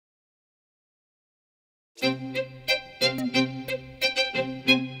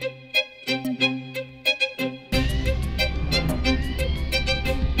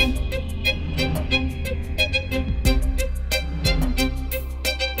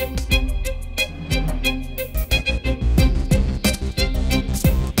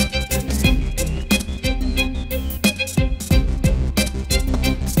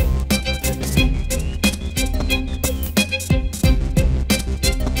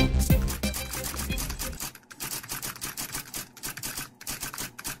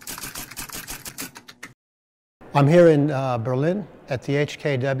I'm here in Berlin at the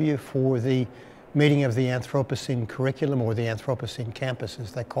HKW for the meeting of the Anthropocene curriculum, or the Anthropocene campus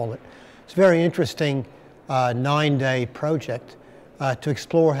as they call it. It's a very interesting 9-day project to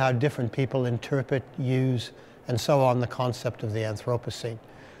explore how different people interpret, use, and so on the concept of the Anthropocene.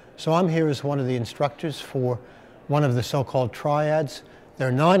 So I'm here as one of the instructors for one of the so-called triads. There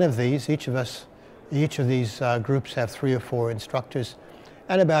are 9 of these. Each of these groups have 3 or 4 instructors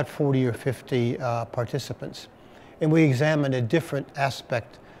and about 40 or 50 participants. And we examine a different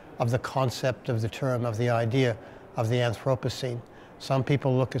aspect of the concept, of the term, of the idea of the Anthropocene. Some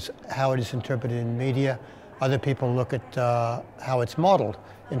people look at how it is interpreted in media. Other people look at how it's modeled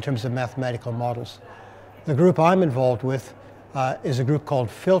in terms of mathematical models. The group I'm involved with is a group called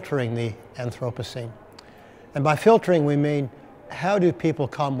Filtering the Anthropocene. And by filtering, we mean how do people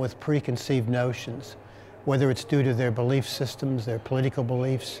come with preconceived notions, whether it's due to their belief systems, their political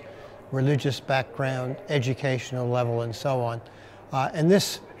beliefs, religious background, educational level, and so on. And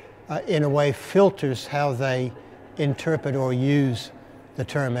this, in a way, filters how they interpret or use the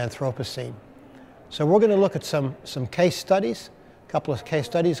term Anthropocene. So we're going to look at some case studies, a couple of case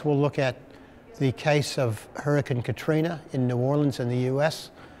studies. We'll look at the case of Hurricane Katrina in New Orleans in the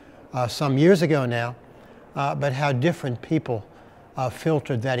US some years ago now, but how different people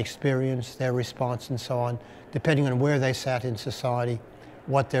filtered that experience, their response, and so on, depending on where they sat in society,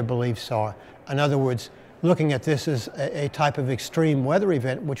 what their beliefs are. In other words, looking at this as a type of extreme weather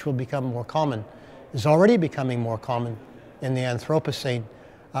event which will become more common, is already becoming more common in the Anthropocene.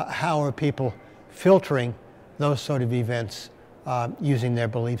 How are people filtering those sort of events using their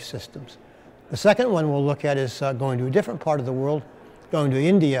belief systems? The second one we'll look at is going to a different part of the world, going to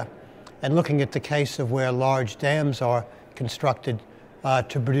India, and looking at the case of where large dams are constructed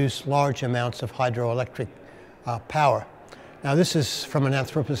to produce large amounts of hydroelectric power. Now this is, from an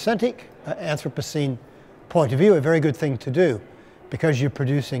Anthropocene point of view, a very good thing to do because you're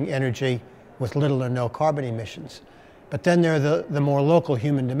producing energy with little or no carbon emissions. But then there are the more local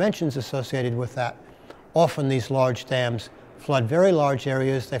human dimensions associated with that. Often these large dams flood very large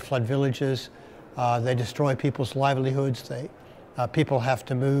areas, they flood villages, they destroy people's livelihoods, people have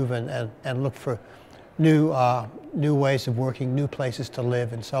to move and look for new ways of working, new places to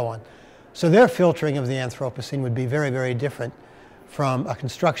live, and so on. So their filtering of the Anthropocene would be very, very different from a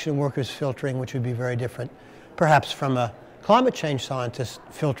construction worker's filtering, which would be very different, perhaps from a climate change scientist's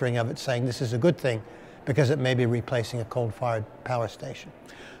filtering of it, saying this is a good thing because it may be replacing a coal-fired power station.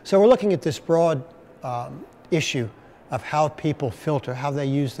 So we're looking at this broad issue of how people filter, how they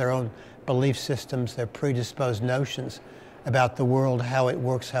use their own belief systems, their predisposed notions about the world, how it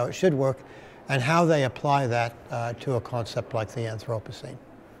works, how it should work, and how they apply that to a concept like the Anthropocene.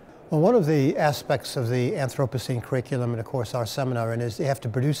 Well, one of the aspects of the Anthropocene curriculum, and of course our seminar, is you have to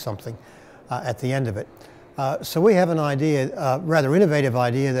produce something at the end of it. So we have an idea, a rather innovative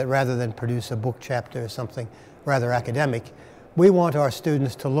idea, that rather than produce a book chapter or something rather academic, we want our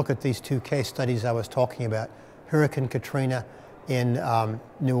students to look at these 2 case studies I was talking about, Hurricane Katrina in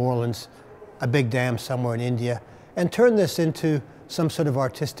New Orleans, a big dam somewhere in India, and turn this into some sort of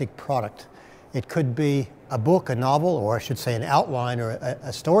artistic product. It could be a book, a novel, or I should say an outline or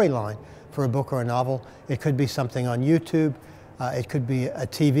a storyline for a book or a novel. It could be something on YouTube. It could be a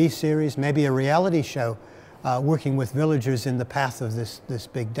TV series, maybe a reality show working with villagers in the path of this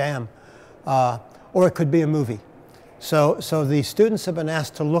big dam. Or it could be a movie. So the students have been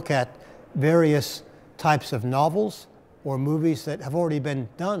asked to look at various types of novels or movies that have already been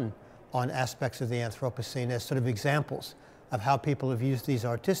done on aspects of the Anthropocene as sort of examples of how people have used these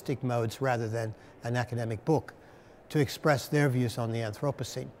artistic modes rather than an academic book to express their views on the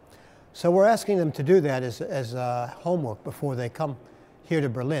Anthropocene. So we're asking them to do that as homework before they come here to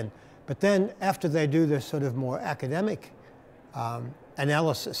Berlin. But then after they do this sort of more academic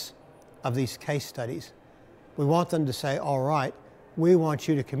analysis of these case studies, we want them to say, all right, we want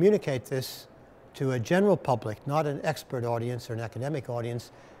you to communicate this to a general public, not an expert audience or an academic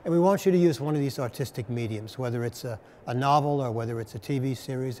audience, and we want you to use one of these artistic mediums, whether it's a novel or whether it's a TV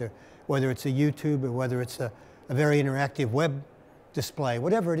series or whether it's a YouTube or whether it's a very interactive web display,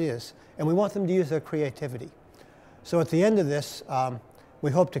 whatever it is, and we want them to use their creativity. So at the end of this,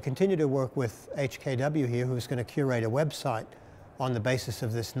 we hope to continue to work with HKW here, who's going to curate a website on the basis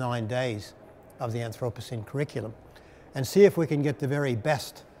of this 9 days of the Anthropocene curriculum, and see if we can get the very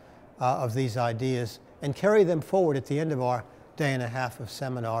best of these ideas and carry them forward at the end of our day and a half of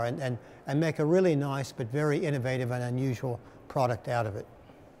seminar and make a really nice but very innovative and unusual product out of it.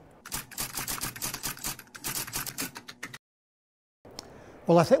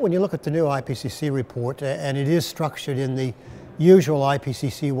 Well, I think when you look at the new IPCC report, and it is structured in the usual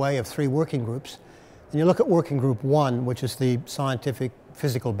IPCC way of 3 working groups, and you look at working group 1, which is the scientific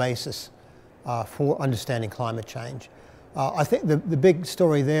physical basis for understanding climate change, I think the big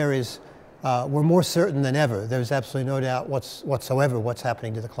story there is we're more certain than ever. There's absolutely no doubt whatsoever what's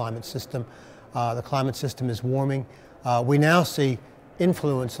happening to the climate system. The climate system is warming. We now see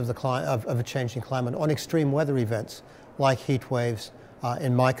influence of a changing climate on extreme weather events like heat waves,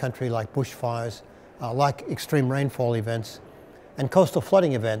 in my country like bushfires, like extreme rainfall events, and coastal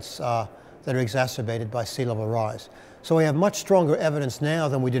flooding events that are exacerbated by sea level rise. So we have much stronger evidence now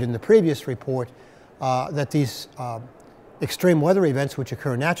than we did in the previous report that these extreme weather events, which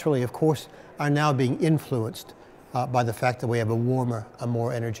occur naturally, of course, are now being influenced by the fact that we have a warmer, a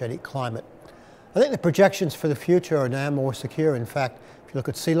more energetic climate. I think the projections for the future are now more secure. In fact, if you look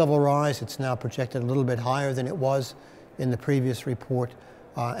at sea level rise, it's now projected a little bit higher than it was in the previous report,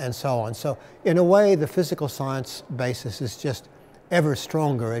 and so on. So in a way, the physical science basis is just ever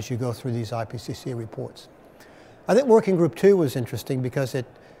stronger as you go through these IPCC reports. I think Working Group 2 was interesting because it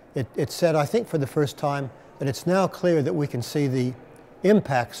said, I think for the first time, that it's now clear that we can see the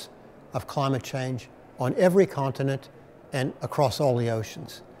impacts of climate change on every continent and across all the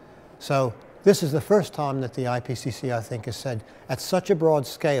oceans. So this is the first time that the IPCC, I think, has said at such a broad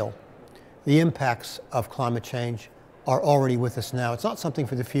scale, the impacts of climate change are already with us now. It's not something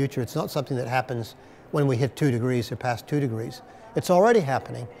for the future. It's not something that happens when we hit 2 degrees or past 2 degrees. It's already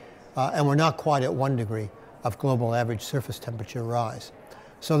happening, and we're not quite at 1 degree of global average surface temperature rise.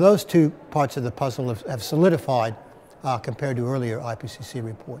 So those 2 parts of the puzzle have solidified compared to earlier IPCC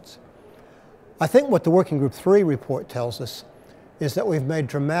reports. I think what the Working Group 3 report tells us is that we've made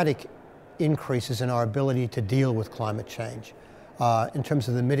dramatic increases in our ability to deal with climate change. In terms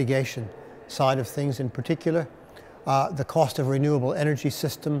of the mitigation side of things in particular, the cost of renewable energy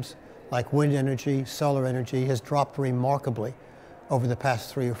systems like wind energy, solar energy has dropped remarkably over the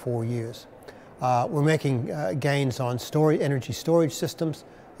past 3 or 4 years. We're making gains on energy storage systems.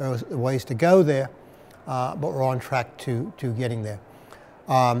 There are ways to go there, but we're on track to getting there.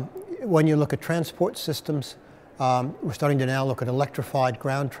 When you look at transport systems, we're starting to now look at electrified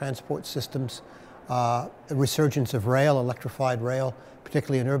ground transport systems, a resurgence of rail, electrified rail,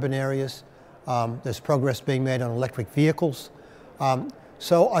 particularly in urban areas. There's progress being made on electric vehicles.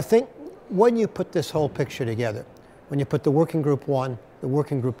 So I think when you put this whole picture together, when you put the Working Group 1, the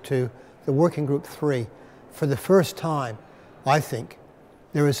Working Group 2, the Working Group 3, for the first time, I think,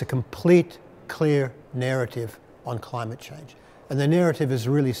 there is a complete, clear narrative on climate change. And the narrative is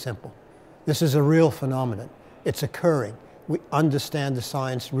really simple. This is a real phenomenon. It's occurring. We understand the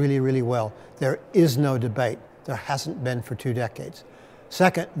science really, really well. There is no debate. There hasn't been for 2 decades.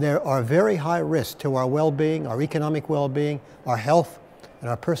 Second, there are very high risks to our well-being, our economic well-being, our health, and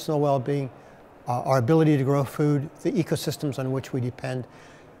our personal well-being, our ability to grow food, the ecosystems on which we depend,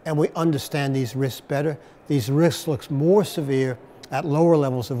 and we understand these risks better. These risks look more severe at lower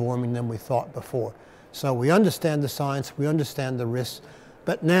levels of warming than we thought before. So we understand the science, we understand the risks,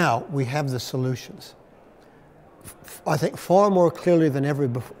 but now we have the solutions. I think far more clearly than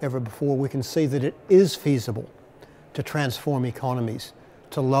ever before, we can see that it is feasible to transform economies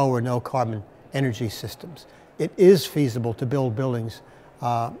to low or no carbon energy systems. It is feasible to build buildings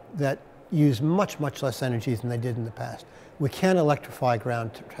that use much, much less energy than they did in the past. We can electrify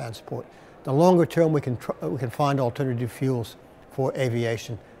ground transport. The longer term, we can find alternative fuels for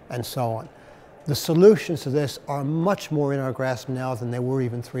aviation and so on. The solutions to this are much more in our grasp now than they were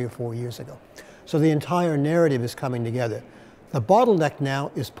even 3 or 4 years ago. So the entire narrative is coming together. The bottleneck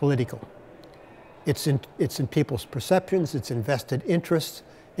now is political. It's in people's perceptions, it's in vested interests,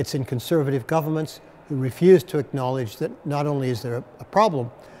 it's in conservative governments who refuse to acknowledge that not only is there a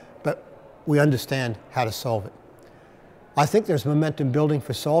problem, but we understand how to solve it. I think there's momentum building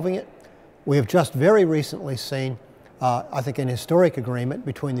for solving it. We have just very recently seen, I think, an historic agreement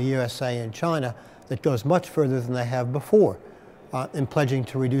between the USA and China that goes much further than they have before in pledging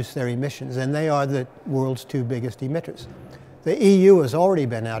to reduce their emissions, and they are the world's 2 biggest emitters. The EU has already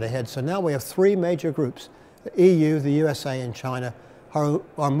been out ahead, so now we have 3 major groups. The EU, the USA, and China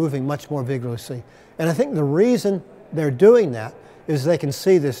are moving much more vigorously. And I think the reason they're doing that is they can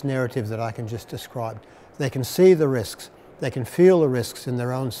see this narrative that I can just describe. They can see the risks. They can feel the risks in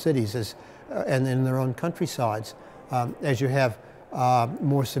their own cities and in their own countrysides as you have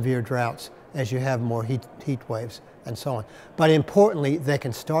more severe droughts, as you have more heat waves, and so on. But importantly, they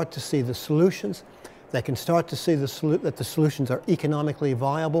can start to see the solutions. They can start to see that the solutions are economically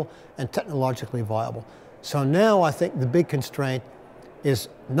viable and technologically viable. So now I think the big constraint is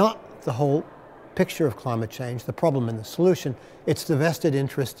not the whole picture of climate change, the problem and the solution. It's the vested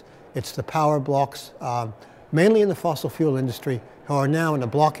interest, it's the power blocks, mainly in the fossil fuel industry, who are now in a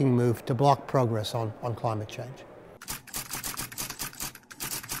blocking move to block progress on climate change.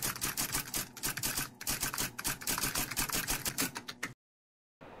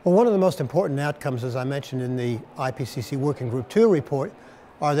 Well, one of the most important outcomes, as I mentioned in the IPCC Working Group 2 report,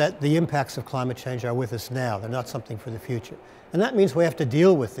 are that the impacts of climate change are with us now. They're not something for the future. And that means we have to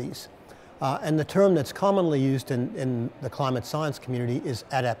deal with these. And the term that's commonly used in the climate science community is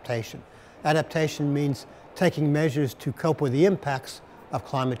adaptation. Adaptation means taking measures to cope with the impacts of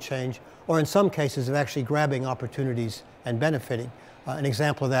climate change, or in some cases of actually grabbing opportunities and benefiting. An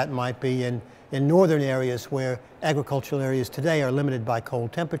example of that might be in northern areas where agricultural areas today are limited by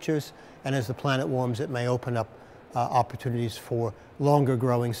cold temperatures, and as the planet warms it may open up opportunities for longer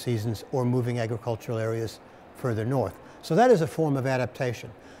growing seasons or moving agricultural areas further north. So that is a form of adaptation.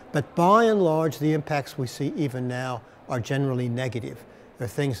 But by and large, the impacts we see even now are generally negative. They're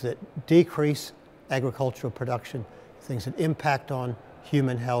things that decrease agricultural production, things that impact on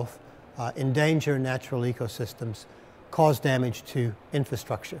human health, endanger natural ecosystems, cause damage to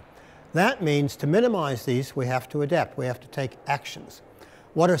infrastructure. That means to minimize these, we have to adapt. We have to take actions.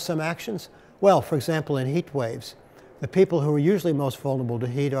 What are some actions? Well, for example, in heat waves, the people who are usually most vulnerable to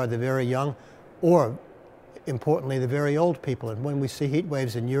heat are the very young, or importantly, the very old people. And when we see heat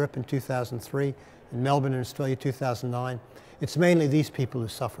waves in Europe in 2003, in Melbourne in Australia 2009, it's mainly these people who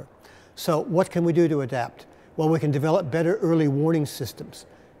suffer. So what can we do to adapt? Well, we can develop better early warning systems,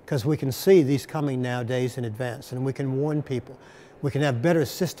 because we can see these coming now days in advance, and we can warn people. We can have better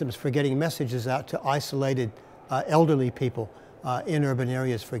systems for getting messages out to isolated elderly people in urban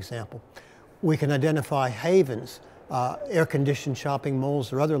areas, for example. We can identify havens, air-conditioned shopping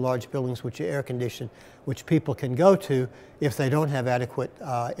malls or other large buildings which are air-conditioned, which people can go to if they don't have adequate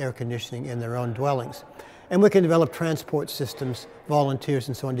air conditioning in their own dwellings. And we can develop transport systems, volunteers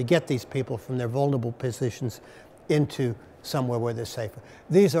and so on, to get these people from their vulnerable positions into somewhere where they're safer.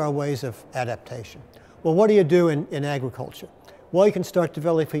 These are ways of adaptation. Well, what do you do in agriculture? Well, you can start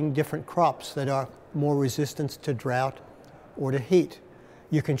developing different crops that are more resistant to drought or to heat.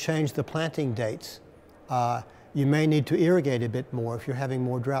 You can change the planting dates. You may need to irrigate a bit more if you're having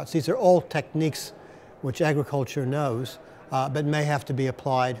more droughts. These are all techniques which agriculture knows, but may have to be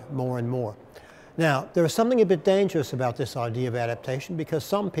applied more and more. Now, there is something a bit dangerous about this idea of adaptation, because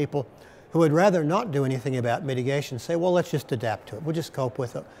some people who would rather not do anything about mitigation say, well, let's just adapt to it. We'll just cope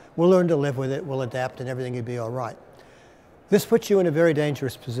with it. We'll learn to live with it. We'll adapt and everything will be all right. This puts you in a very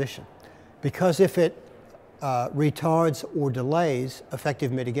dangerous position, because if it retards or delays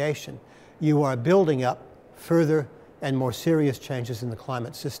effective mitigation, you are building up further and more serious changes in the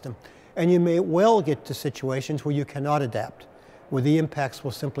climate system. And you may well get to situations where you cannot adapt, where the impacts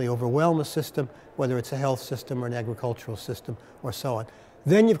will simply overwhelm the system, whether it's a health system or an agricultural system or so on.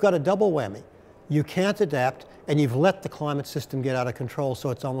 Then you've got a double whammy. You can't adapt, and you've let the climate system get out of control, so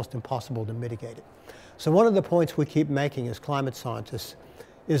it's almost impossible to mitigate it. So one of the points we keep making as climate scientists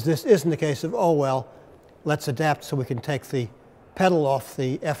is this isn't a case of, oh, well, let's adapt so we can take the pedal off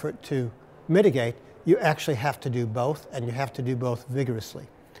the effort to mitigate. You actually have to do both, and you have to do both vigorously.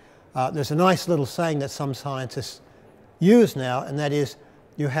 There's a nice little saying that some scientists use now, and that is,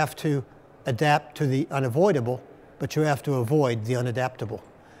 you have to adapt to the unavoidable, but you have to avoid the unadaptable,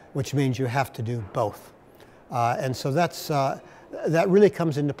 which means you have to do both. And so that really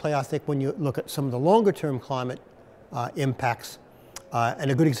comes into play, I think, when you look at some of the longer term climate impacts.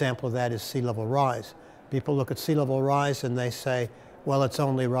 And a good example of that is sea level rise. People look at sea level rise and they say, well, it's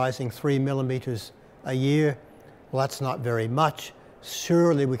only rising 3 millimeters a year. Well, that's not very much.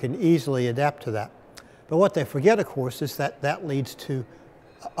 Surely we can easily adapt to that. But what they forget, of course, is that that leads to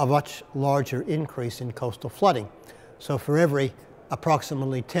a much larger increase in coastal flooding. So for every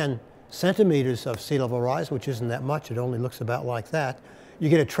approximately 10 centimeters of sea level rise, which isn't that much, it only looks about like that, you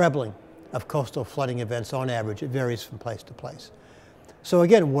get a trebling of coastal flooding events on average. It varies from place to place. So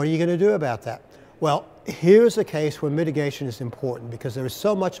again, what are you going to do about that? Well, here's a case where mitigation is important, because there is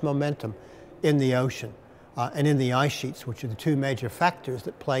so much momentum in the ocean and in the ice sheets, which are the two major factors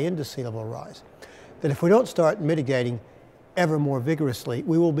that play into sea level rise, that if we don't start mitigating ever more vigorously,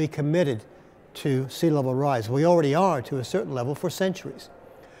 we will be committed to sea level rise. We already are to a certain level for centuries.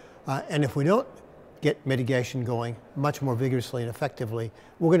 And if we don't get mitigation going much more vigorously and effectively,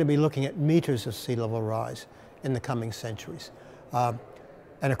 we're going to be looking at meters of sea level rise in the coming centuries. And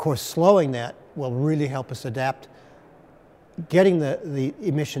of course, slowing that will really help us adapt. Getting the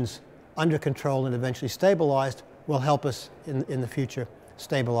emissions under control and eventually stabilized will help us in the future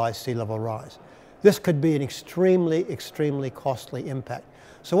stabilize sea level rise. This could be an extremely, extremely costly impact.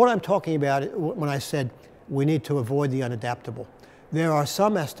 So what I'm talking about when I said we need to avoid the unadaptable, there are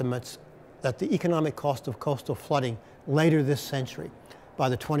some estimates that the economic cost of coastal flooding later this century, by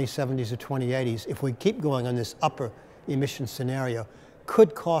the 2070s or 2080s, if we keep going on this upper emission scenario,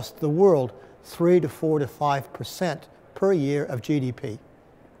 could cost the world 3 to 4 to 5% per year of GDP.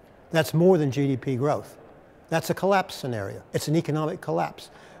 That's more than GDP growth. That's a collapse scenario. It's an economic collapse.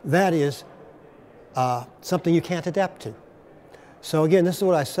 That is something you can't adapt to. So again, this is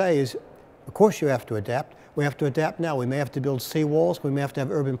what I say is, of course you have to adapt. We have to adapt now. We may have to build seawalls. We may have to have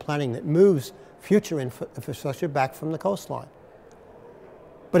urban planning that moves future infrastructure back from the coastline.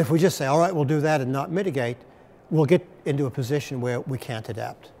 But if we just say, all right, we'll do that and not mitigate, we'll get into a position where we can't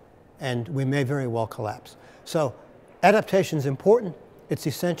adapt. And we may very well collapse. So adaptation is important. It's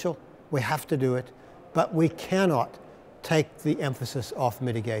essential. We have to do it. But we cannot take the emphasis off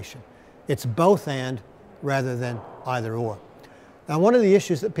mitigation. It's both and rather than either or. Now, one of the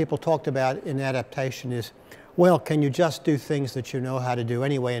issues that people talked about in adaptation is, well, can you just do things that you know how to do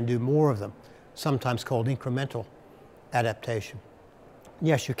anyway and do more of them, sometimes called incremental adaptation?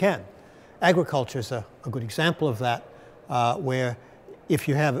 Yes, you can. Agriculture is a good example of that, where if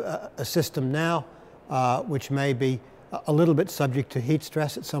you have a system now which may be a little bit subject to heat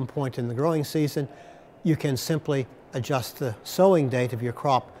stress at some point in the growing season, you can simply adjust the sowing date of your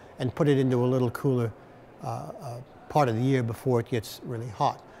crop and put it into a little cooler part of the year before it gets really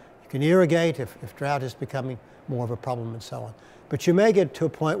hot. You can irrigate if drought is becoming more of a problem and so on. But you may get to a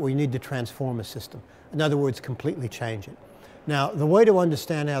point where you need to transform a system. In other words, completely change it. Now, the way to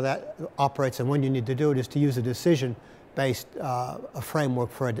understand how that operates and when you need to do it is to use a decision-based a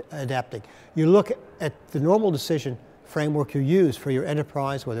framework for adapting. You look at the normal decision framework you use for your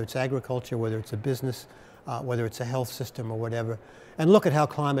enterprise, whether it's agriculture, whether it's a business, whether it's a health system or whatever, and look at how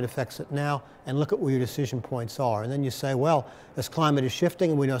climate affects it now and look at where your decision points are. And then you say, well, as climate is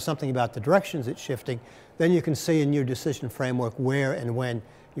shifting and we know something about the directions it's shifting, then you can see in your decision framework where and when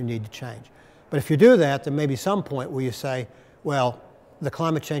you need to change. But if you do that, there may be some point where you say, well, the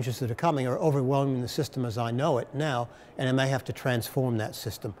climate changes that are coming are overwhelming the system as I know it now, and I may have to transform that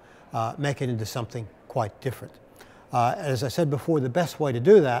system, make it into something quite different. As I said before, the best way to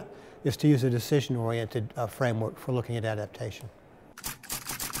do that is to use a decision-oriented framework for looking at adaptation.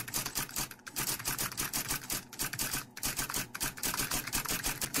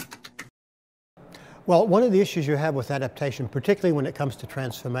 Well, one of the issues you have with adaptation, particularly when it comes to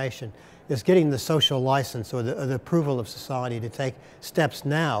transformation, is getting the social license or the approval of society to take steps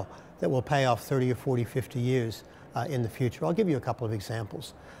now that will pay off 30 or 40, 50 years in the future. I'll give you a couple of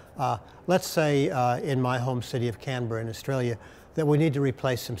examples. Let's say in my home city of Canberra in Australia that we need to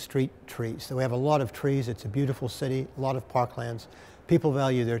replace some street trees. So we have a lot of trees. It's a beautiful city, a lot of parklands. People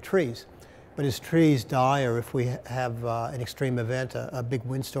value their trees. But as trees die, or if we have an extreme event, a big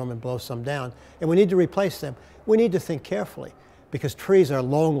windstorm and blow some down, and we need to replace them, we need to think carefully because trees are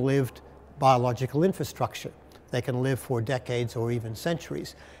long-lived biological infrastructure. They can live for decades or even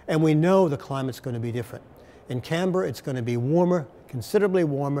centuries. And we know the climate's going to be different. In Canberra, it's going to be warmer, considerably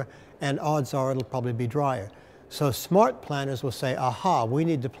warmer, and odds are it'll probably be drier. So smart planners will say, aha, we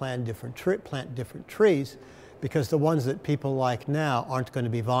need to plant different trees because the ones that people like now aren't going to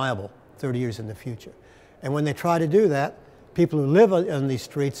be viable 30 years in the future. And when they try to do that, people who live on these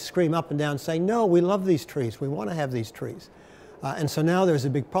streets scream up and down saying, no, we love these trees, we want to have these trees. And so now there's a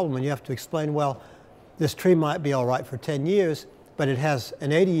big problem and you have to explain, well, this tree might be all right for 10 years, but it has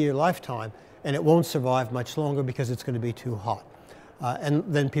an 80-year lifetime and it won't survive much longer because it's going to be too hot. And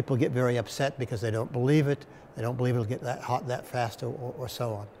then people get very upset because they don't believe it, they don't believe it'll get that hot that fast or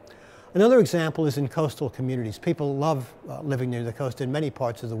so on. Another example is in coastal communities. People love living near the coast in many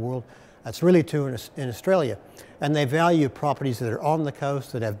parts of the world. That's really true in Australia. And they value properties that are on the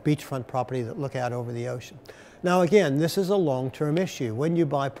coast, that have beachfront property, that look out over the ocean. Now again, this is a long-term issue. When you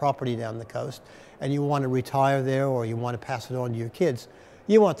buy property down the coast and you want to retire there or you want to pass it on to your kids,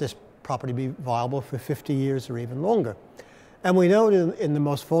 you want this property to be viable for 50 years or even longer. And we know in the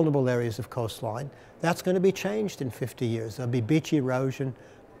most vulnerable areas of coastline, that's going to be changed in 50 years. There'll be beach erosion,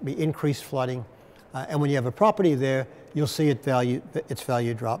 be increased flooding, and when you have a property there, you'll see its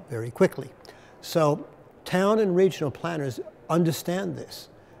value drop very quickly. So town and regional planners understand this.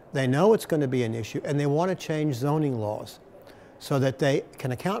 They know it's going to be an issue, and they want to change zoning laws so that they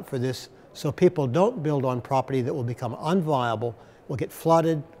can account for this, so people don't build on property that will become unviable, will get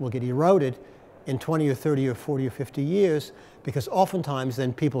flooded, will get eroded in 20 or 30 or 40 or 50 years, because oftentimes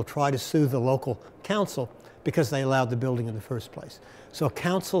then people try to sue the local council because they allowed the building in the first place. So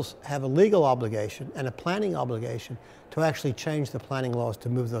councils have a legal obligation and a planning obligation to actually change the planning laws to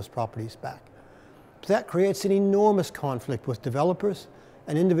move those properties back. That creates an enormous conflict with developers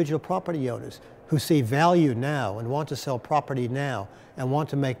and individual property owners who see value now and want to sell property now and want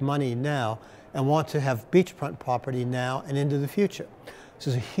to make money now and want to have beachfront property now and into the future. So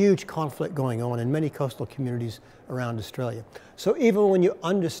there's a huge conflict going on in many coastal communities around Australia. So even when you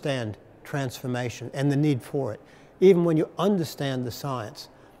understand transformation and the need for it, even when you understand the science,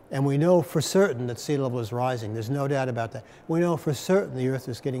 and we know for certain that sea level is rising, there's no doubt about that. We know for certain the Earth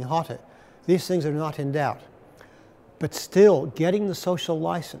is getting hotter. These things are not in doubt. But still, getting the social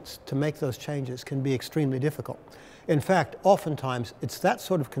license to make those changes can be extremely difficult. In fact, oftentimes, it's that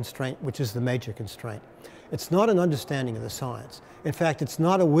sort of constraint which is the major constraint. It's not an understanding of the science. In fact, it's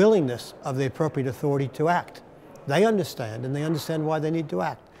not a willingness of the appropriate authority to act. They understand, and they understand why they need to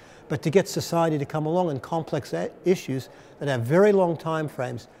act. But to get society to come along in complex issues that have very long time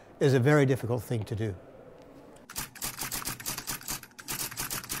frames is a very difficult thing to do.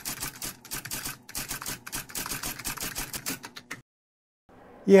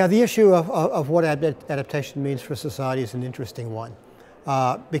 Yeah, the issue of what adaptation means for society is an interesting one,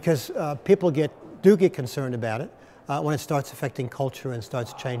 because people do get concerned about it when it starts affecting culture and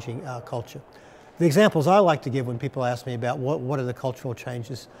starts changing culture. The examples I like to give when people ask me about what are the cultural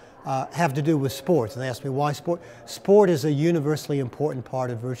changes have to do with sports, and they ask me why sport. Sport is a universally important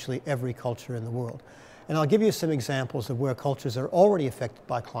part of virtually every culture in the world. And I'll give you some examples of where cultures are already affected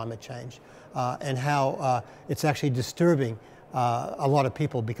by climate change and how it's actually disturbing a lot of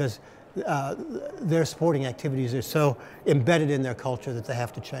people because their sporting activities are so embedded in their culture that they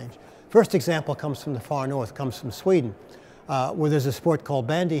have to change. First example comes from the far north, comes from Sweden, where there's a sport called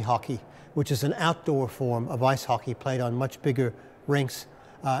bandy hockey, which is an outdoor form of ice hockey played on much bigger rinks.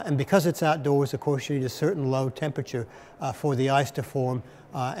 And because it's outdoors, of course, you need a certain low temperature for the ice to form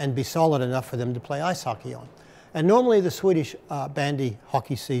and be solid enough for them to play ice hockey on. And normally the Swedish bandy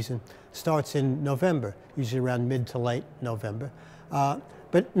hockey season starts in November, usually around mid to late November.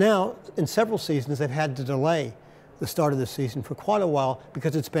 But now, in several seasons, they've had to delay the start of the season for quite a while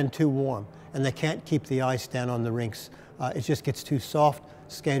because it's been too warm and they can't keep the ice down on the rinks. It just gets too soft,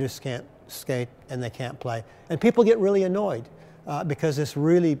 skaters can't skate and they can't play. And people get really annoyed because this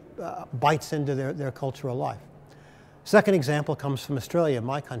really bites into their cultural life. Second example comes from Australia,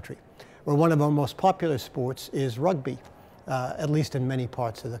 my country, where one of our most popular sports is rugby. At least in many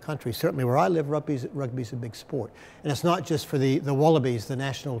parts of the country. Certainly where I live, rugby's a big sport. And it's not just for the Wallabies, the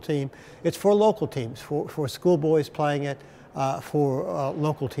national team. It's for local teams, for schoolboys playing it, for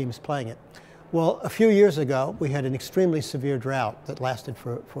local teams playing it. Well, a few years ago, we had an extremely severe drought that lasted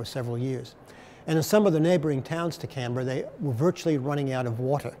for several years. And in some of the neighboring towns to Canberra, they were virtually running out of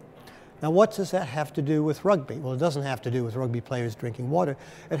water. Now, what does that have to do with rugby? Well, it doesn't have to do with rugby players drinking water.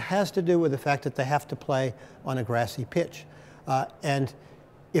 It has to do with the fact that they have to play on a grassy pitch. And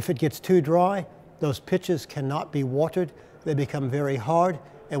if it gets too dry, those pitches cannot be watered. They become very hard.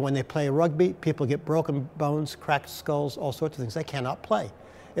 And when they play rugby, people get broken bones, cracked skulls, all sorts of things. They cannot play.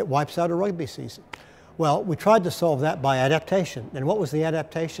 It wipes out a rugby season. Well, we tried to solve that by adaptation. And what was the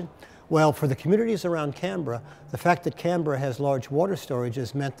adaptation? Well, for the communities around Canberra, the fact that Canberra has large water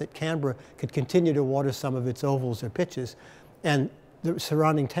storages meant that Canberra could continue to water some of its ovals or pitches, and the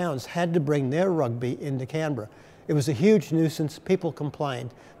surrounding towns had to bring their rugby into Canberra. It was a huge nuisance, people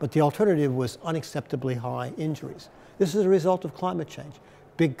complained, but the alternative was unacceptably high injuries. This is a result of climate change,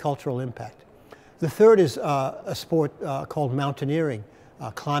 big cultural impact. The third is a sport called mountaineering,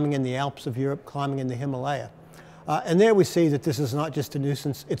 climbing in the Alps of Europe, climbing in the Himalaya. And there we see that this is not just a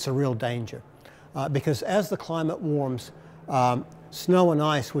nuisance, it's a real danger. Because as the climate warms, snow and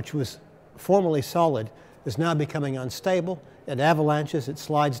ice, which was formerly solid, is now becoming unstable. It avalanches, it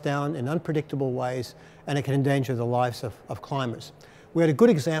slides down in unpredictable ways, and it can endanger the lives of climbers. We had a good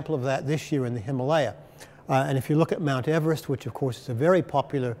example of that this year in the Himalaya. And if you look at Mount Everest, which of course is a very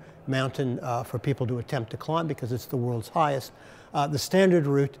popular mountain for people to attempt to climb because it's the world's highest, the standard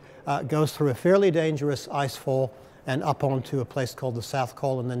route goes through a fairly dangerous ice fall and up onto a place called the South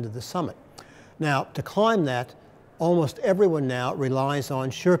Col and then to the summit. Now, to climb that, almost everyone now relies on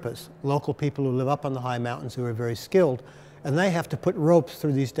Sherpas, local people who live up on the high mountains who are very skilled, and they have to put ropes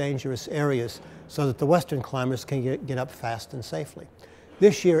through these dangerous areas so that the Western climbers can get up fast and safely.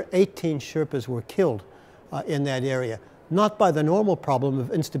 This year, 18 Sherpas were killed in that area. not by the normal problem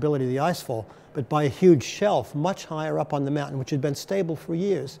of instability of the icefall, but by a huge shelf much higher up on the mountain, which had been stable for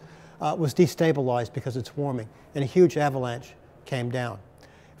years, was destabilized because it's warming, and a huge avalanche came down.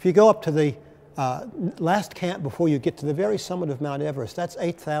 If you go up to the last camp before you get to the very summit of Mount Everest, that's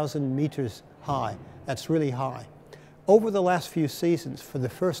 8,000 meters high. That's really high. Over the last few seasons, for the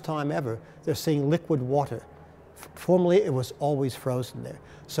first time ever, they're seeing liquid water. Formerly, it was always frozen there.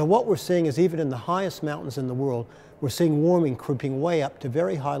 So what we're seeing is even in the highest mountains in the world, we're seeing warming creeping way up to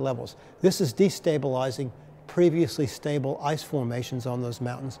very high levels. This is destabilizing previously stable ice formations on those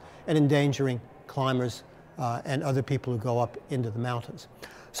mountains and endangering climbers and other people who go up into the mountains.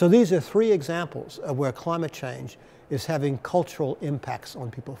 So these are three examples of where climate change is having cultural impacts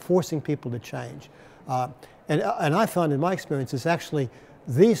on people, forcing people to change. And I found in my experience it's actually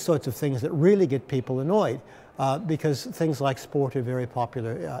these sorts of things that really get people annoyed because things like sport are very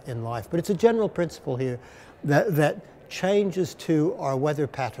popular in life. But it's a general principle here that changes to our weather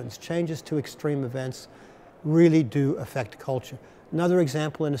patterns, changes to extreme events really do affect culture. Another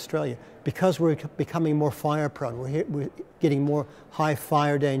example in Australia, because we're becoming more fire prone, we're getting more high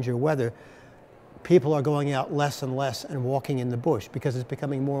fire danger weather, people are going out less and less and walking in the bush because it's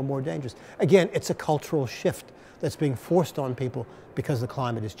becoming more and more dangerous. Again, it's a cultural shift that's being forced on people because the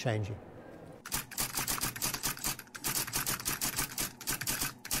climate is changing.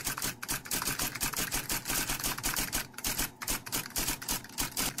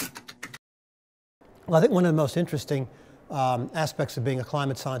 Well, I think one of the most interesting aspects of being a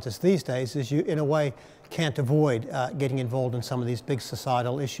climate scientist these days is you, in a way, can't avoid getting involved in some of these big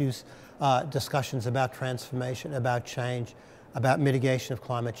societal issues, discussions about transformation, about change, about mitigation of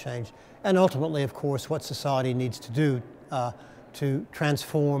climate change, and ultimately, of course, what society needs to do to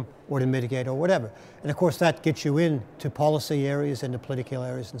transform or to mitigate or whatever. And of course, that gets you into policy areas, into political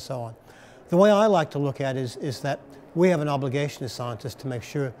areas, and so on. The way I like to look at it is that we have an obligation as scientists to make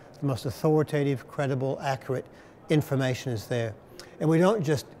sure the most authoritative, credible, accurate information is there. And we don't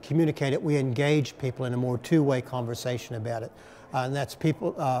just communicate it, we engage people in a more two-way conversation about it. And that's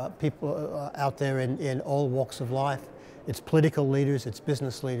people out there in all walks of life. It's political leaders, it's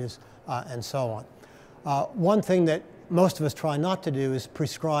business leaders, and so on. One thing that most of us try not to do is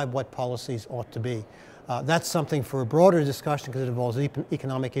prescribe what policies ought to be. That's something for a broader discussion because it involves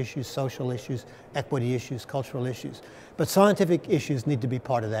economic issues, social issues, equity issues, cultural issues. But scientific issues need to be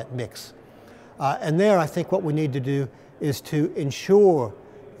part of that mix. And there I think what we need to do is to ensure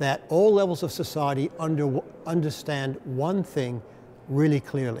that all levels of society understand one thing really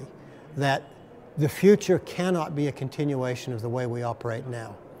clearly, that the future cannot be a continuation of the way we operate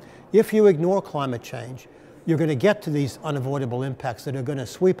now. If you ignore climate change, you're going to get to these unavoidable impacts that are going to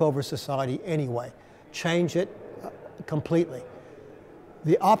sweep over society anyway. Change it completely.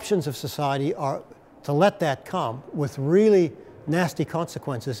 The options of society are to let that come with really nasty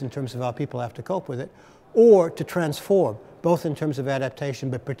consequences in terms of how people have to cope with it, or to transform, both in terms of adaptation,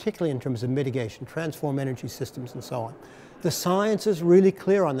 but particularly in terms of mitigation, transform energy systems and so on. The science is really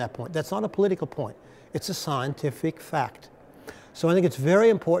clear on that point. That's not a political point. It's a scientific fact. So I think it's very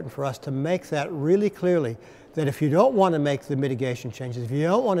important for us to make that really clearly, that if you don't want to make the mitigation changes, if you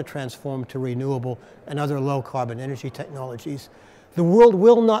don't want to transform to renewable and other low carbon energy technologies, the world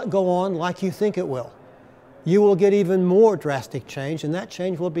will not go on like you think it will. You will get even more drastic change, and that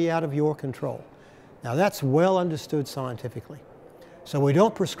change will be out of your control. Now that's well understood scientifically. So we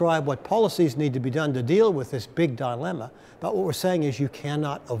don't prescribe what policies need to be done to deal with this big dilemma, but what we're saying is you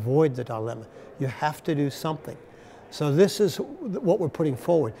cannot avoid the dilemma. You have to do something. So this is what we're putting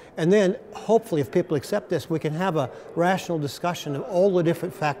forward. And then hopefully if people accept this, we can have a rational discussion of all the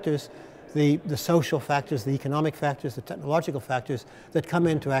different factors, the social factors, the economic factors, the technological factors that come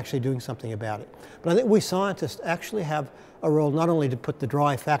into actually doing something about it. But I think we scientists actually have a role not only to put the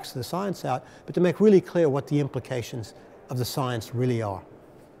dry facts of the science out, but to make really clear what the implications of the science really are.